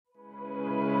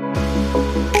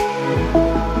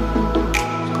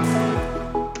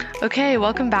Okay,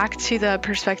 welcome back to the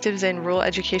Perspectives in Rural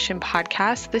Education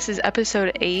podcast. This is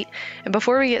episode 8. And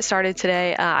before we get started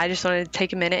today, I just wanted to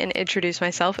take a minute and introduce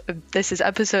myself. This is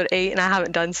episode 8, and I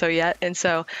haven't done so yet. And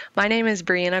so my name is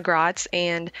Brianna Gratz,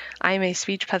 and I am a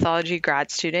speech pathology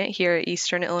grad student here at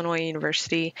Eastern Illinois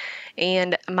University.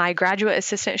 And my graduate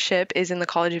assistantship is in the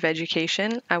College of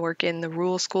Education. I work in the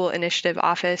Rural School Initiative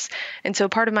office. And so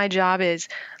part of my job is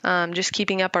just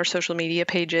keeping up our social media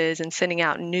pages and sending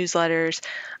out newsletters.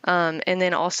 And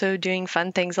then also doing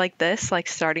fun things like this, like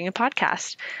starting a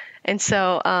podcast. And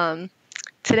so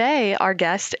today our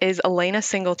guest is Elena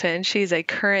Singleton. She's a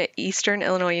current Eastern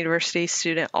Illinois University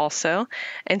student also.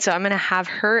 And so I'm going to have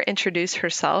her introduce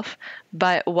herself,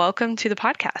 but welcome to the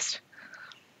podcast.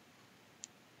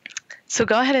 So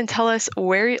go ahead and tell us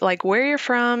where you're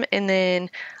from, and then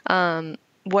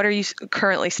what are you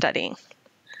currently studying?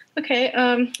 Okay,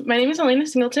 my name is Elena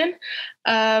Singleton.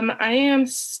 I am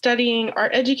studying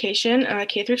art education,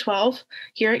 K through 12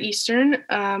 here at Eastern.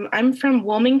 I'm from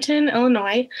Wilmington,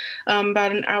 Illinois,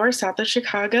 about an hour south of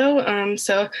Chicago.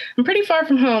 So I'm pretty far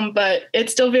from home, but it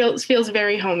still feels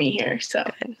very homey here. So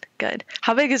Good.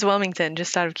 How big is Wilmington,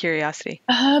 just out of curiosity?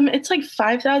 It's like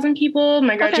 5,000 people.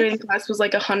 My graduating class was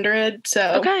like 100.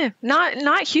 So okay,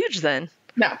 not huge then.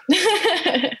 No.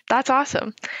 That's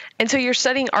awesome. And so you're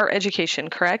studying art education,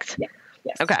 correct? Yeah.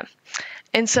 Yes. Okay.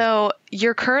 And so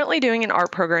you're currently doing an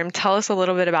art program. Tell us a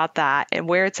little bit about that and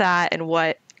where it's at and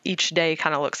what each day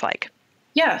kind of looks like.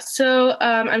 Yeah. So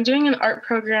I'm doing an art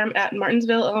program at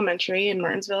Martinsville Elementary in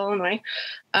Martinsville, Illinois.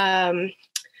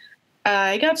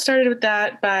 I got started with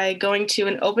that by going to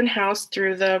an open house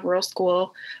through the Rural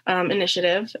School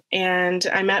Initiative, and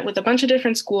I met with a bunch of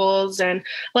different schools, and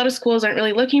a lot of schools aren't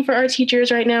really looking for art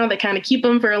teachers right now. They kind of keep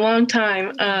them for a long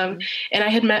time. And I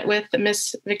had met with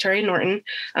Miss Victoria Norton,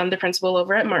 the principal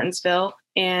over at Martinsville,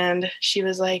 and she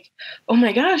was like, "Oh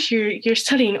my gosh, you're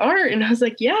studying art?" And I was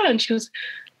like, "Yeah." And she was,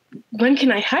 "When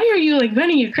can I hire you? Like, when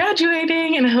are you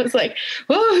graduating?" And I was like,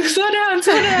 "Whoa, slow down.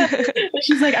 And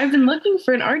she's like, "I've been looking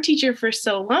for an art teacher for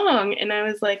so long." And I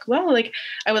was like, "Well, like,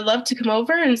 I would love to come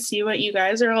over and see what you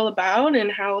guys are all about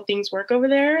and how things work over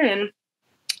there." And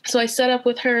so I set up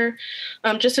with her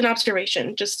just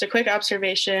a quick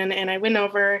observation. And I went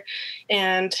over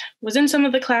and was in some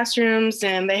of the classrooms,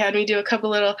 and they had me do a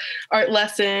couple little art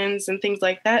lessons and things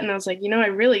like that. And I was like, I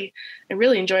really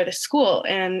enjoy this school.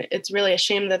 And it's really a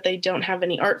shame that they don't have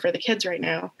any art for the kids right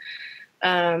now.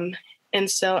 And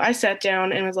so I sat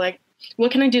down and was like,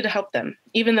 what can I do to help them?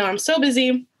 Even though I'm so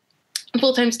busy,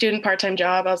 full-time student, part-time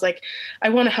job, I was like, I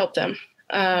want to help them.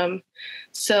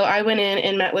 So I went in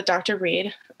and met with Dr.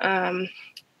 Reed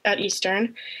at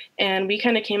Eastern, and we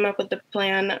kind of came up with the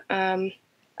plan.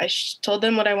 I told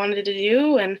them what I wanted to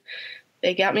do, and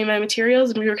they got me my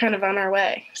materials, and we were kind of on our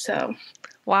way. So.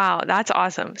 Wow, that's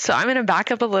awesome. So I'm going to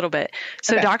back up a little bit.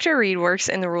 So okay. Dr. Reed works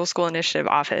in the Rural School Initiative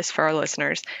office for our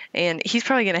listeners, and he's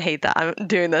probably going to hate that I'm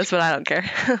doing this, but I don't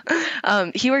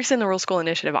care. He works in the Rural School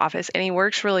Initiative office, and he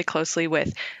works really closely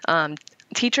with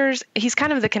teachers. He's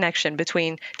kind of the connection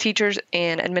between teachers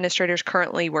and administrators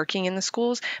currently working in the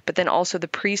schools, but then also the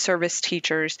pre-service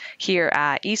teachers here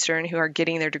at Eastern who are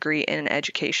getting their degree in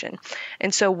education.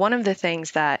 And so one of the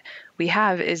things that we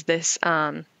have is this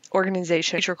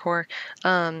organization, Teacher Corps,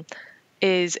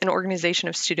 is an organization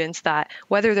of students that,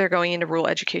 whether they're going into rural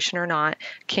education or not,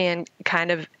 can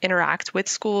kind of interact with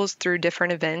schools through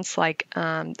different events like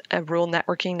a rural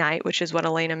networking night, which is what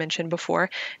Elena mentioned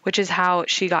before, which is how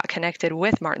she got connected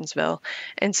with Martinsville.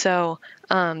 And so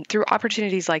through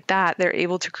opportunities like that, they're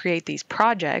able to create these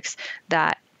projects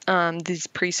that these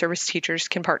pre-service teachers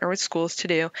can partner with schools to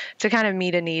do to kind of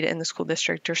meet a need in the school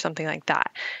district or something like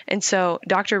that. And so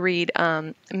Dr. Reed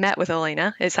met with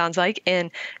Elena, it sounds like,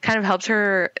 and kind of helped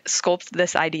her sculpt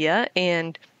this idea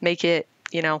and make it,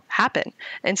 happen.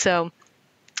 And so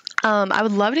I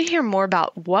would love to hear more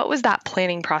about what was that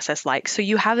planning process like. So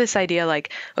you have this idea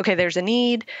like, okay, there's a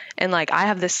need, and like I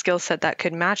have this skill set that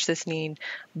could match this need,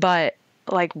 but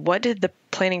like what did the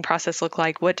planning process look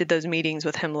like? What did those meetings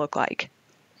with him look like?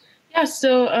 Yeah,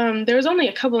 so there was only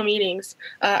a couple of meetings.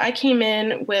 I came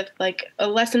in with like a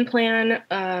lesson plan,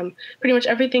 pretty much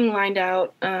everything lined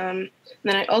out. And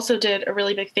then I also did a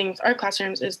really big thing with art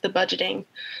classrooms is the budgeting,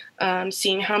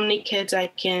 seeing how many kids I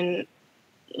can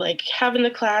like have in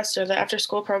the class or the after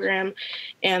school program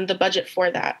and the budget for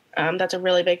that. That's a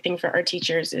really big thing for our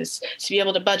teachers is to be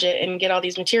able to budget and get all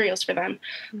these materials for them.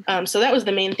 So that was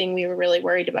the main thing we were really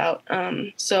worried about.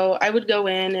 So I would go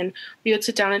in and we would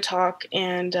sit down and talk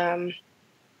and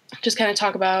just kind of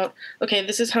talk about, okay,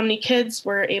 this is how many kids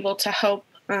we're able to help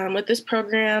with this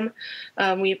program.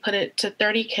 We put it to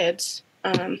 30 kids.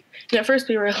 And at first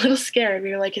we were a little scared.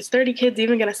 We were like, is 30 kids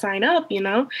even going to sign up,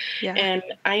 Yeah. And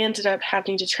I ended up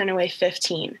having to turn away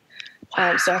 15.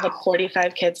 Wow. So I had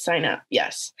 45 kids sign up.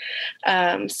 Yes.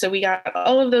 So we got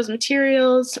all of those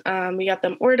materials. We got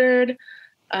them ordered.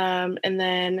 And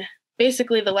then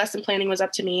basically the lesson planning was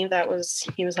up to me.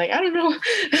 He was like, I don't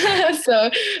know.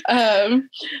 So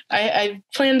I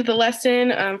planned the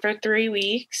lesson for 3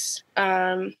 weeks.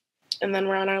 And then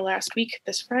we're on our last week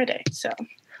this Friday. So.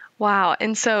 Wow.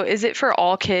 And so is it for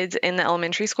all kids in the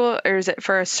elementary school, or is it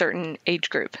for a certain age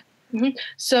group? Mm-hmm.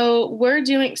 So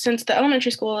since the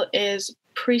elementary school is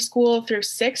preschool through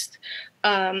 6th,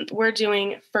 we're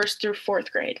doing 1st through 4th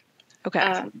grade.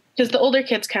 Okay. Because the older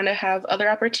kids kind of have other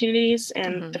opportunities,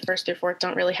 and the 1st through 4th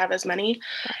don't really have as many.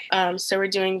 Right. So we're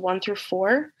doing 1 through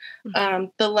 4.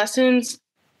 The lessons,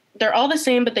 they're all the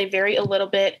same, but they vary a little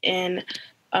bit in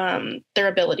their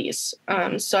abilities.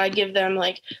 So I give them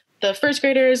like the 1st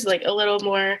graders like a little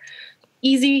more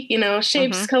easy,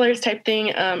 shapes, colors type thing.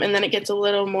 And then it gets a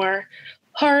little more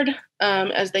hard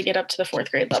as they get up to the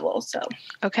 4th grade level. So.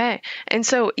 Okay. And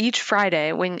so each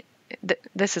Friday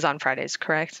this is on Fridays,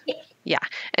 correct? Yeah.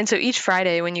 And so each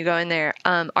Friday when you go in there,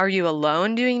 are you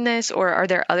alone doing this, or are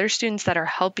there other students that are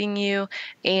helping you?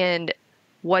 And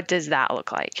what does that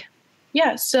look like?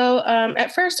 Yeah. So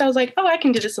at first I was like, oh, I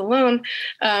can do this alone.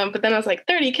 But then I was like,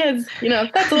 30 kids,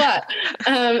 that's a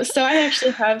lot. So I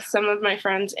actually have some of my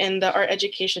friends in the art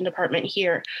education department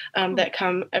here that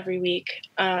come every week.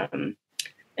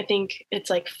 I think it's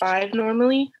like 5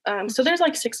 normally. So there's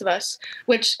like 6 of us,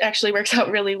 which actually works out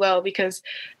really well because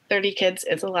 30 kids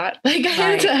is a lot, like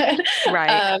I said.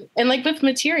 Right. And like with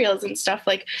materials and stuff,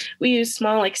 like we use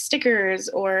small like stickers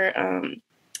or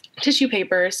tissue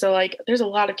paper. So like there's a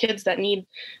lot of kids that need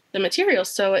the materials.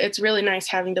 So it's really nice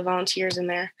having the volunteers in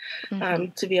there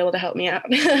to be able to help me out.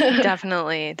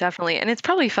 Definitely. And it's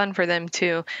probably fun for them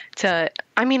too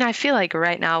I feel like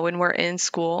right now when we're in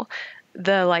school,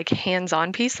 the like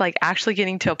hands-on piece, like actually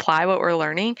getting to apply what we're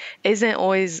learning isn't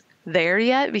always there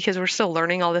yet because we're still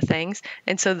learning all the things.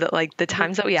 And so that like the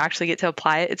times that we actually get to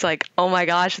apply it, it's like, oh my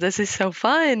gosh, this is so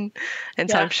fun. And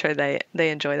so I'm sure they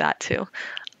enjoy that too.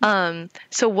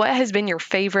 So what has been your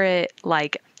favorite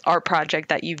like art project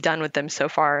that you've done with them so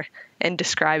far, and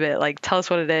describe it, like tell us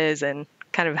what it is and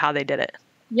kind of how they did it.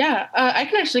 Yeah, I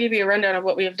can actually give you a rundown of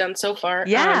what we have done so far.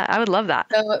 Yeah, I would love that.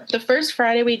 So the first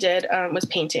Friday we did was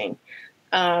painting.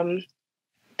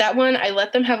 That one, I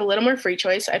let them have a little more free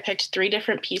choice. I picked 3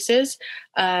 different pieces,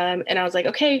 and I was like,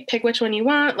 okay, pick which one you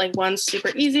want. Like one's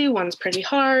super easy, one's pretty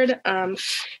hard. And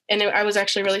I was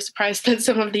actually really surprised that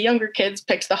some of the younger kids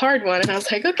picked the hard one. And I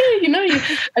was like, okay,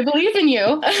 I believe in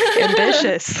you.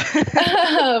 Ambitious.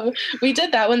 We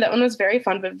did that one. That one was very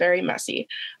fun, but very messy.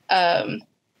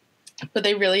 But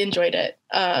they really enjoyed it.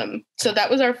 So that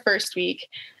was our first week.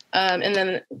 And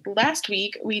then last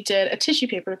week we did a tissue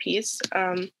paper piece.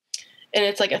 And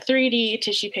it's like a 3D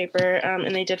tissue paper,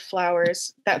 and they did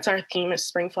flowers. That's our theme, is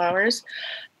spring flowers.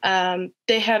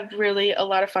 They had really a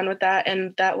lot of fun with that,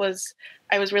 and I was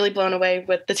really blown away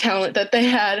with the talent that they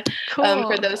had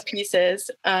for those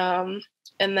pieces. And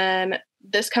then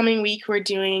this coming week, we're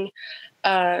doing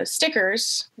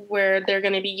stickers where they're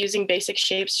going to be using basic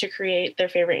shapes to create their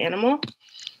favorite animal.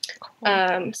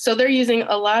 So they're using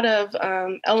a lot of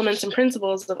elements and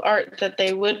principles of art that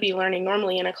they would be learning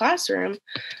normally in a classroom.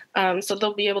 So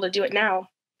they'll be able to do it now,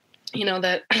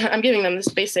 that I'm giving them this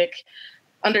basic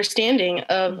understanding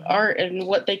of art and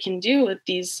what they can do with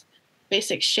these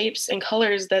basic shapes and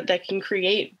colors that can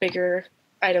create bigger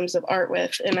items of art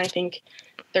with. And I think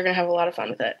they're going to have a lot of fun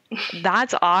with it.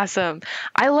 That's awesome.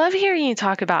 I love hearing you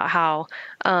talk about how,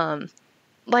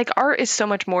 like art is so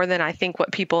much more than I think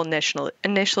what people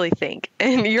initially think.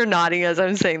 And you're nodding as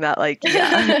I'm saying that, like,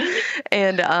 yeah.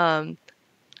 And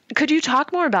could you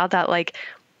talk more about that? Like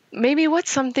maybe what's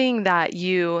something that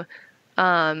you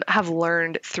have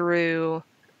learned through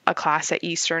a class at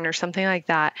Eastern or something like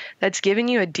that that's given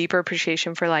you a deeper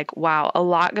appreciation for like, wow, a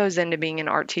lot goes into being an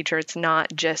art teacher. It's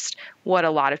not just what a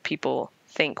lot of people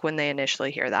think when they initially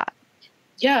hear that.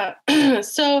 Yeah.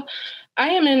 So I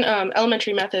am in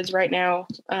elementary methods right now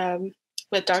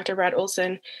with Dr. Brad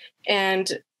Olson.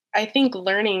 And I think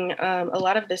learning a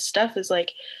lot of this stuff is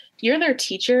like, you're their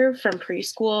teacher from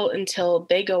preschool until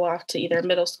they go off to either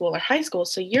middle school or high school.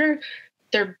 So you're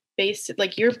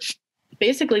basically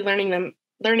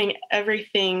learning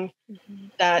everything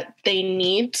that they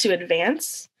need to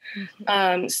advance.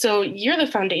 So you're the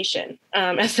foundation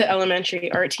as the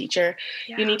elementary art teacher.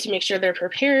 Yeah. You need to make sure they're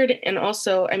prepared. And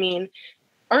also,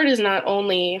 art is not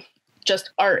only just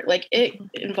art, like it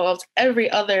involves every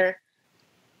other,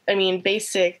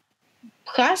 basic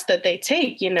class that they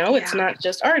take, it's not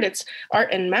just art, it's art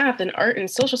and math and art and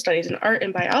social studies and art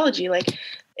and biology. Like,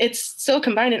 it's so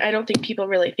combined, and I don't think people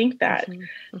really think that.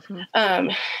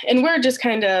 And we're just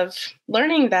kind of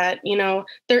learning that,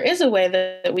 there is a way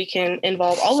that we can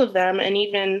involve all of them. And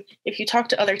even if you talk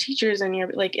to other teachers and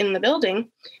you're like in the building,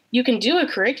 you can do a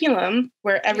curriculum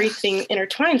where everything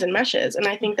intertwines and meshes. And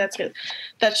I think that's good.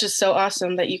 That's just so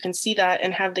awesome that you can see that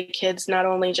and have the kids not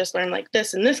only just learn like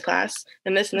this in this class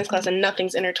and this in this class, and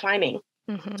nothing's intertwining.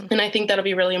 And I think that'll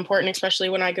be really important, especially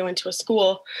when I go into a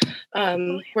school.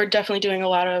 We're definitely doing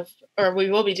we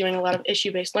will be doing a lot of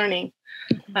issue-based learning.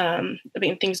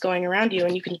 Things going around you,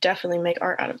 and you can definitely make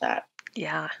art out of that.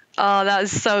 Yeah. Oh, that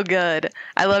was so good.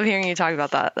 I love hearing you talk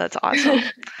about that. That's awesome.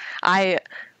 I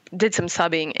did some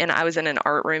subbing, and I was in an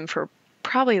art room for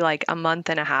probably like a month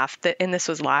and a half, and this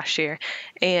was last year.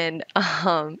 And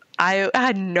I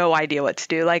had no idea what to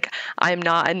do. Like, I'm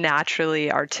not a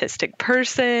naturally artistic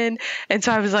person. And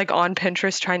so I was like on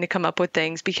Pinterest trying to come up with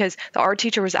things, because the art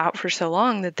teacher was out for so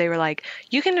long that they were like,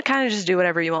 you can kind of just do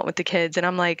whatever you want with the kids. And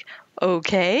I'm like,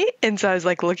 okay. And so I was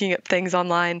like looking at things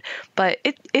online, but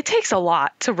it takes a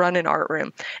lot to run an art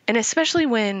room. And especially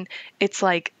when it's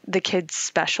like the kids'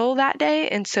 special that day.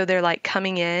 And so they're like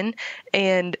coming in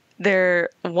and they're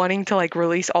wanting to like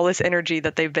release all this energy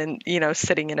that they've been,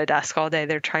 sitting in a desk all day.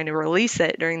 They're trying to release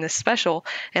it during this special.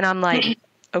 And I'm like,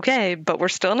 okay, but we're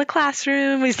still in a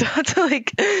classroom. We still have to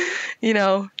like,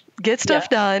 get stuff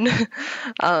done.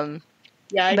 But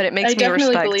it makes me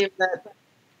respect. Believe that.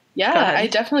 Yeah, I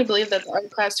definitely believe that the art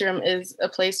classroom is a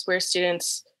place where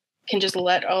students can just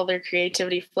let all their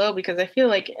creativity flow, because I feel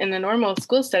like in a normal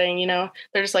school setting,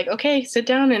 they're just like, okay, sit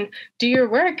down and do your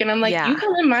work. And I'm like, you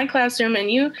come in my classroom and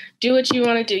you do what you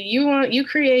want to do. You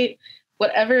create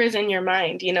whatever is in your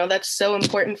mind. That's so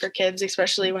important for kids,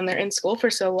 especially when they're in school for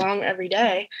so long every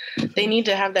day. They need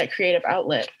to have that creative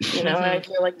outlet. I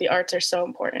feel like the arts are so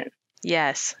important.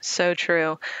 Yes, so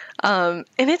true. And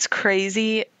it's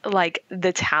crazy, like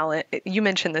the talent. You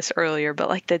mentioned this earlier, but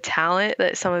like the talent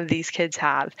that some of these kids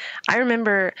have. I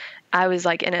remember I was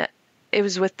like it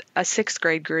was with a 6th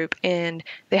grade group, and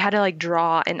they had to like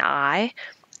draw an eye.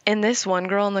 And this one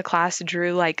girl in the class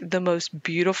drew like the most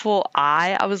beautiful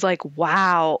eye. I was like,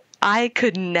 wow, I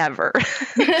could never.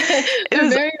 They're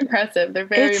very impressive.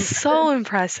 It's so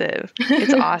impressive.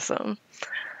 It's awesome.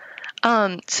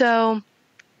 So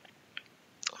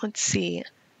let's see.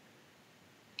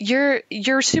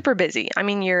 You're super busy. I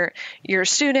mean, you're a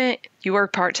student, you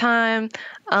work part-time.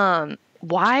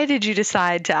 Why did you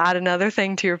decide to add another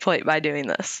thing to your plate by doing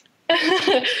this?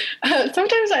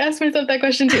 Sometimes I ask myself that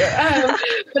question too.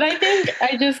 But I think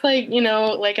I just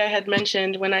like I had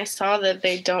mentioned, when I saw that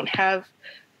they don't have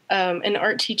an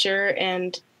art teacher,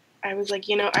 and I was like,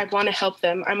 I want to help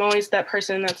them. I'm always that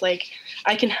person that's like,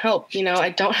 I can help, I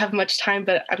don't have much time,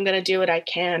 but I'm going to do what I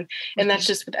can. And that's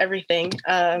just with everything.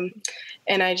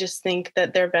 And I just think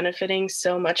that they're benefiting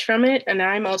so much from it. And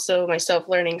I'm also myself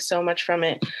learning so much from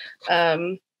it.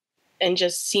 And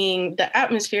just seeing the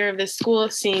atmosphere of this school,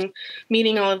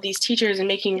 meeting all of these teachers and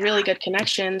making really good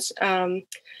connections.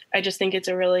 I just think it's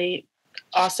a really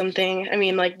awesome thing. I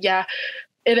mean, like,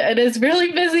 it is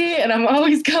really busy, and I'm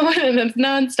always going, and it's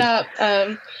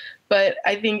nonstop. But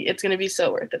I think it's going to be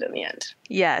so worth it in the end.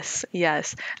 Yes.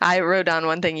 I wrote down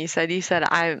one thing you said. You said,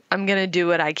 I'm going to do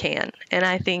what I can. And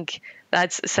I think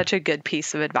that's such a good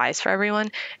piece of advice for everyone.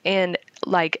 And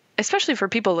like, especially for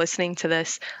people listening to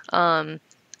this,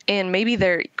 and maybe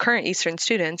they're current Eastern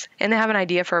students and they have an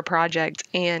idea for a project,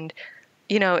 and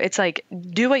it's like,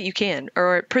 do what you can,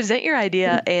 or present your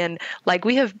idea. And like,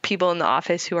 we have people in the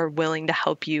office who are willing to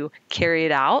help you carry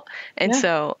it out. And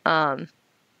so,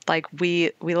 like,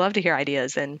 we love to hear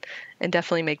ideas and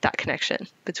definitely make that connection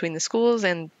between the schools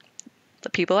and the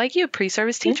people like you,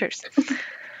 pre-service teachers.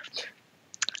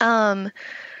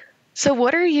 So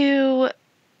what are you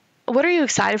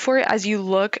excited for as you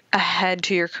look ahead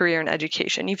to your career in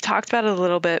education? You've talked about it a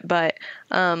little bit, but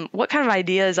what kind of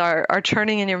ideas are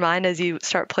churning in your mind as you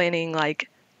start planning like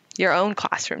your own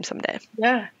classroom someday?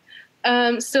 Yeah.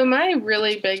 So my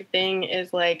really big thing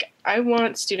is like, I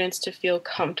want students to feel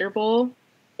comfortable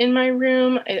in my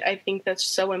room. I think that's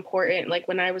so important. Like,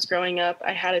 when I was growing up,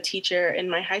 I had a teacher in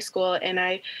my high school, and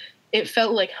it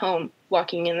felt like home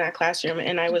walking in that classroom,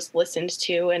 and I was listened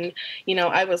to, and,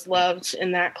 I was loved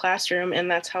in that classroom.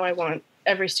 And that's how I want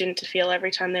every student to feel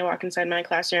every time they walk inside my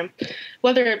classroom,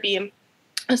 whether it be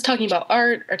us talking about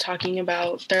art or talking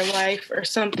about their life or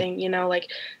something, like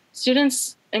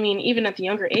students, I mean, even at the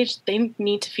younger age, they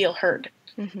need to feel heard.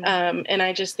 And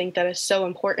I just think that is so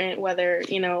important, whether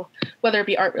it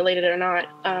be art related or not.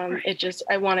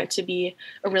 I want it to be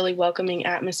a really welcoming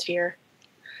atmosphere.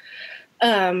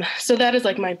 So that is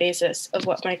like my basis of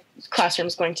what my classroom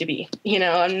is going to be.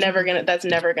 That's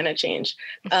never gonna change.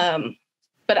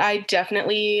 But I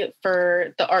definitely,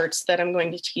 for the arts that I'm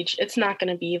going to teach, it's not going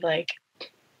to be like,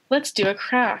 let's do a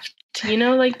craft,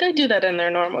 like they do that in their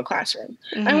normal classroom.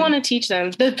 I want to teach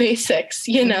them the basics,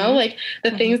 like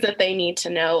the things that they need to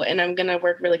know. And I'm going to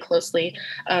work really closely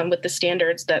with the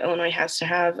standards that Illinois has to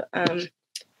have,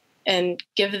 and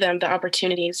give them the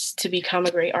opportunities to become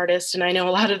a great artist. And I know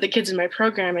a lot of the kids in my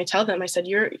program, I tell them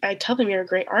you're a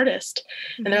great artist.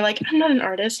 And they're like, I'm not an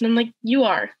artist. And I'm like, you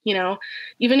are,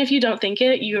 even if you don't think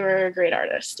it, you're a great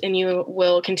artist and you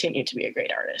will continue to be a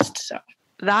great artist. So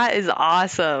that is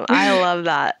awesome. I love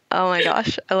that. Oh my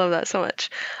gosh. I love that so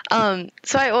much.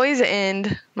 So I always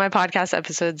end my podcast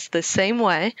episodes the same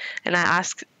way. And I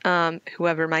ask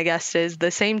whoever my guest is the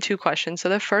same 2 questions. So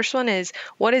the first one is,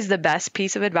 what is the best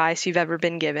piece of advice you've ever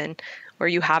been given or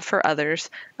you have for others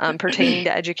pertaining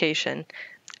to education?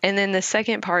 And then the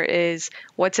second part is,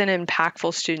 what's an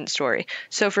impactful student story?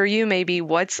 So for you, maybe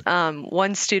what's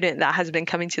one student that has been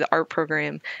coming to the art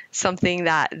program, something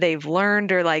that they've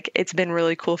learned or like it's been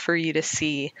really cool for you to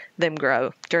see them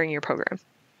grow during your program?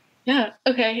 Yeah.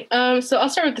 Okay. So I'll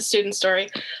start with the student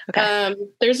story. Okay.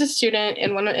 There's a student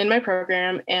in my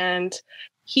program, and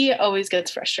he always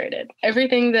gets frustrated.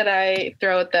 Everything that I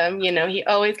throw at them, he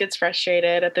always gets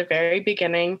frustrated at the very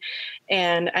beginning.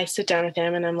 And I sit down with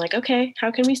him and I'm like, okay,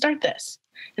 how can we start this?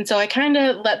 And so I kind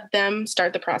of let them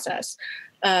start the process.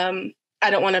 I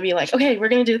don't want to be like, okay, we're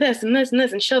going to do this and this and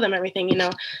this and show them everything.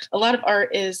 A lot of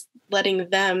art is letting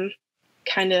them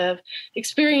kind of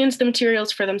experience the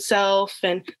materials for themselves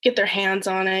and get their hands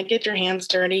on it, get your hands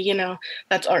dirty,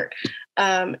 that's art.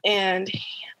 And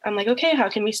I'm like, okay, how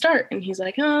can we start? And he's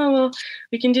like, oh, well,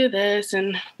 we can do this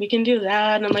and we can do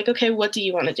that. And I'm like, okay, what do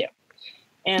you want to do?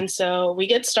 And so we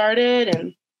get started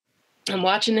and I'm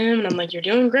watching him and I'm like, you're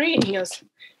doing great. And he goes,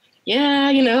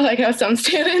 yeah, like how some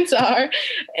students are.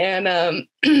 And I'm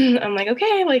like,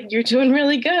 okay, like you're doing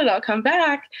really good. I'll come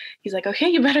back. He's like, okay,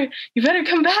 you better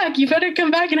come back. You better come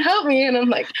back and help me. And I'm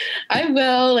like, I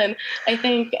will. And I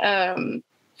think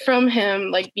from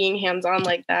him, like being hands-on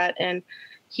like that, and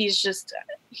he's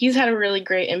had a really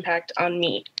great impact on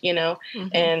me,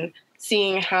 and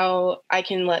seeing how I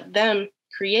can let them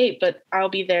create, but I'll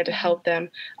be there to help them.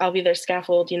 I'll be their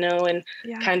scaffold, and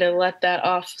kind of let that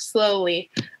off slowly.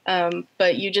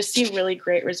 But you just see really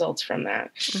great results from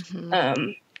that.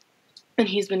 And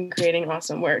he's been creating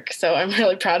awesome work. So I'm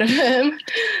really proud of him.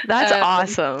 That's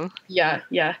awesome. Yeah.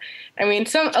 Yeah. I mean,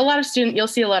 you'll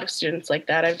see a lot of students like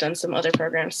that. I've done some other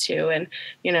programs too. And,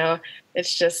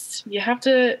 it's just, you have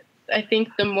to, I think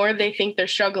the more they think they're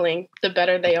struggling, the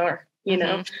better they are,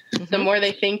 the more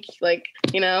they think like,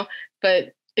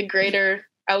 but the greater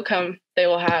outcome they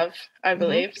will have, I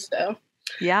believe. So,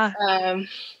 yeah.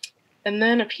 And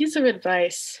then a piece of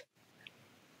advice.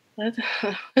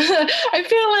 I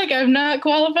feel like I'm not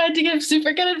qualified to give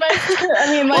super good advice.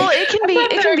 I mean, well, it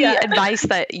can be advice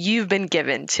that you've been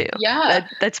given to. Yeah.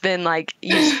 That's been like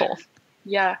useful.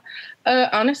 Yeah.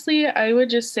 Honestly, I would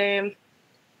just say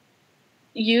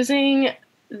using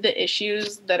the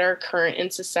issues that are current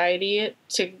in society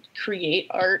to create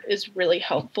art is really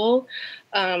helpful.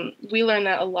 We learn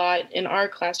that a lot in our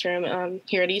classroom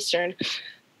here at Eastern.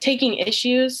 Taking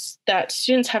issues that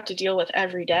students have to deal with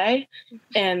every day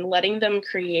and letting them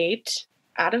create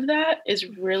out of that is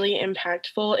really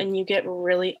impactful, and you get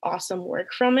really awesome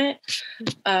work from it.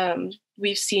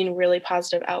 We've seen really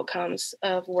positive outcomes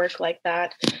of work like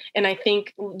that. And I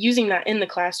think using that in the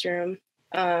classroom,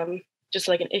 just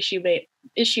like an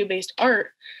issue-based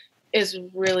art is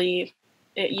really,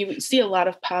 you see a lot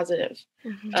of positive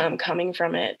coming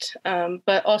from it.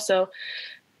 But also,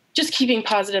 just keeping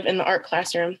positive in the art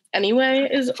classroom anyway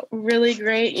is really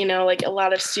great. Like a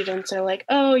lot of students are like,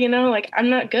 oh, like I'm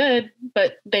not good,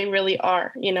 but they really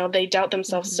are, they doubt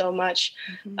themselves so much.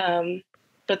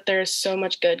 But there's so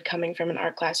much good coming from an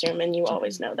art classroom, and you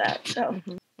always know that. So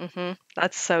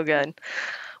That's so good.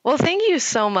 Well, thank you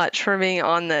so much for being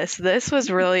on this. This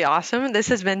was really awesome. This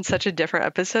has been such a different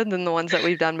episode than the ones that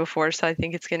we've done before, so I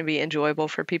think it's going to be enjoyable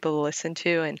for people to listen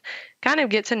to and kind of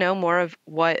get to know more of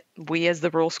what we as the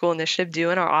Rural School Initiative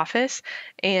do in our office.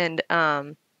 And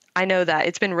I know that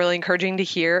it's been really encouraging to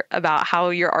hear about how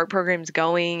your art program's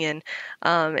going, and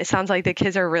it sounds like the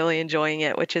kids are really enjoying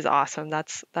it, which is awesome.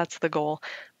 That's the goal.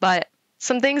 But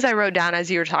some things I wrote down as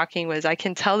you were talking was, I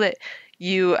can tell that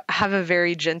you have a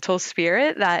very gentle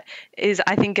spirit that is,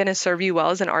 I think, going to serve you well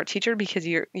as an art teacher, because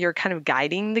you're kind of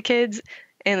guiding the kids,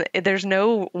 and there's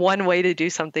no one way to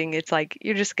do something. It's like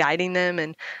you're just guiding them,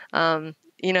 and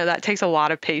that takes a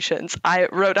lot of patience. I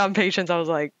wrote down patience. I was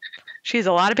like, She has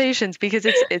a lot of patience because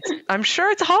it's I'm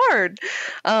sure it's hard.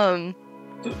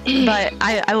 But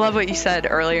I love what you said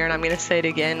earlier, and I'm going to say it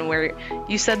again, where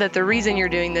you said that the reason you're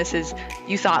doing this is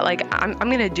you thought, like, I'm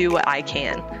going to do what I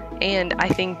can. And I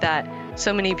think that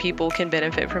so many people can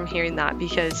benefit from hearing that,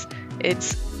 because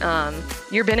it's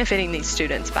you're benefiting these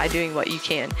students by doing what you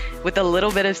can with a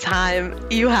little bit of time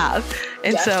you have.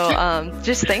 And so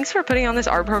just thanks for putting on this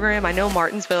art program. I know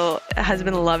Martinsville has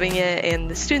been loving it,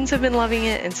 and the students have been loving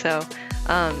it. And so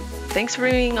thanks for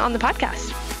being on the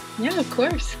podcast. Yeah, of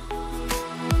course.